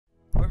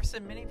Whoever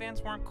said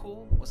minivans weren't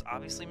cool was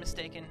obviously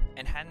mistaken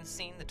and hadn't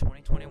seen the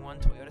 2021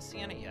 Toyota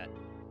Sienna yet.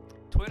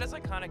 Toyota's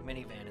iconic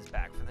minivan is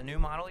back for the new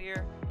model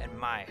year, and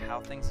my, how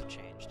things have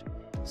changed.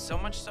 So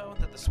much so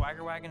that the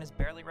Swagger Wagon is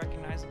barely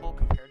recognizable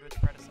compared to its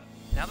predecessor.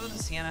 Now that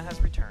the Sienna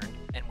has returned,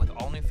 and with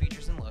all new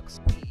features and looks,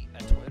 we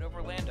at Toyota of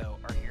Orlando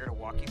are here to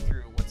walk you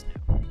through what's new.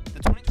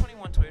 The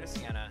 2021 Toyota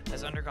Sienna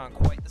has undergone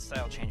quite the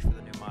style change for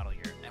the new model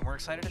year, and we're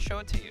excited to show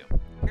it to you.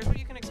 Here's what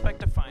you can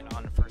expect to find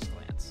on first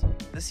glance.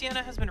 The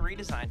Sienna has been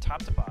redesigned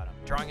top to bottom,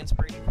 drawing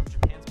inspiration from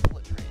Japan's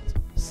bullet trains.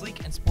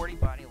 Sleek and sporty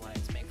body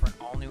lines make for an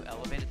all-new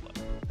elevated look.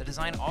 The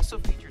design also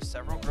features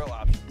several grille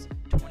options,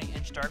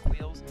 20-inch dark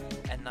wheels,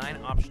 and 9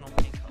 optional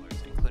paint colors,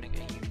 including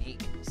a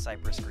unique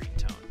cypress green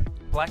tone.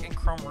 Black and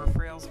chrome roof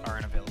rails are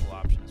an available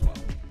option as well.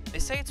 They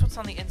say it's what's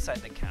on the inside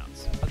that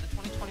counts, but the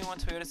 2021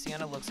 Toyota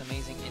Sienna looks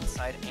amazing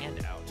inside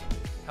and out.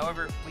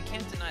 However, we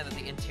can't deny that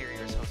the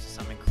interiors host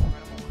some incredible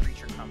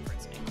creature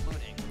comforts,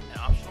 including an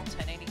optional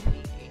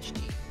 1080p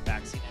HD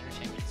backseat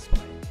entertainment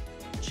display,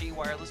 Qi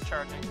wireless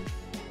charging,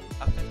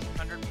 a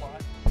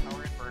 1500-watt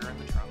power inverter in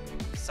the trunk,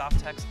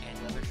 Softex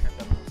and leather trimmed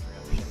upholstery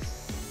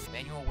options,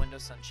 manual window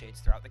sunshades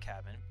throughout the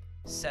cabin,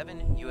 7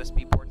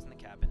 USB ports in the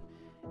cabin,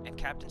 and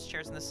captain's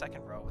chairs in the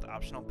second row with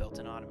optional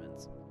built-in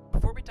ottomans.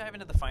 Before we dive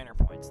into the finer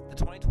points, the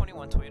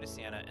 2021 Toyota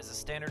Sienna is a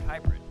standard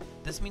hybrid.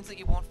 This means that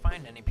you won't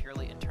find any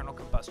purely internal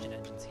combustion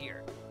engines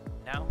here.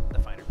 Now, the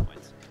finer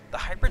points. The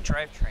hybrid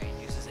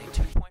drivetrain uses a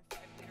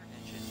 2.5-liter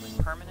engine with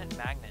permanent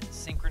magnet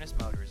synchronous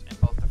motors in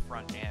both the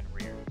front and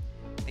rear.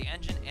 The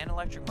engine and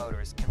electric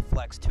motors can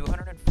flex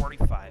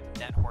 245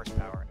 net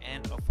horsepower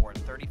and afford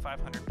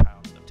 3,500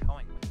 pounds of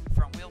towing weight.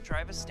 Front-wheel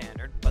drive is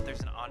standard, but there's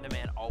an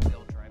on-demand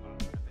all-wheel drive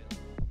option available.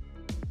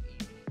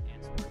 EV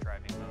and sport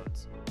driving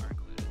modes are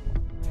included.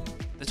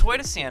 The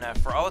Toyota Sienna,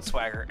 for all its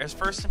swagger, is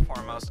first and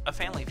foremost a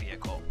family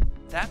vehicle.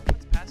 That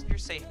puts passenger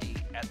safety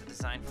at the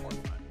design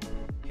forefront.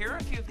 Here are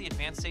a few of the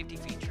advanced safety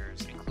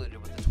features included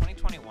with the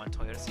 2021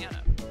 Toyota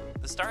Sienna.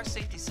 The Star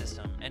Safety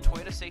System and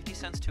Toyota Safety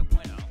Sense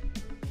 2.0,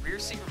 rear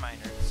seat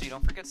reminder so you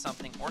don't forget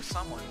something or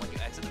someone when you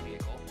exit the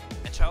vehicle,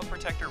 and child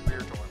protector rear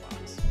door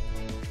locks.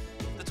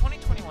 The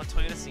 2021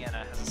 Toyota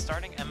Sienna has a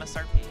starting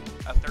MSRP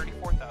of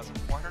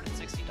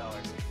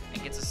 $34,460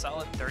 and gets a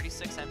solid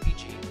 36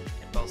 mpg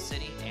in both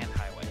city and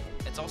highway.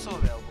 It's also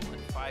available in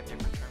 5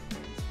 different trim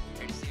grades.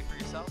 Here to see it for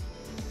yourself?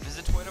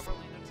 Visit Toyota of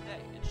Orlando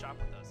today and shop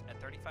with us at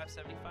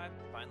 3575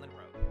 Vineland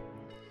Road.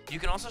 You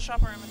can also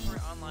shop our inventory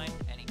online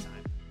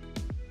anytime.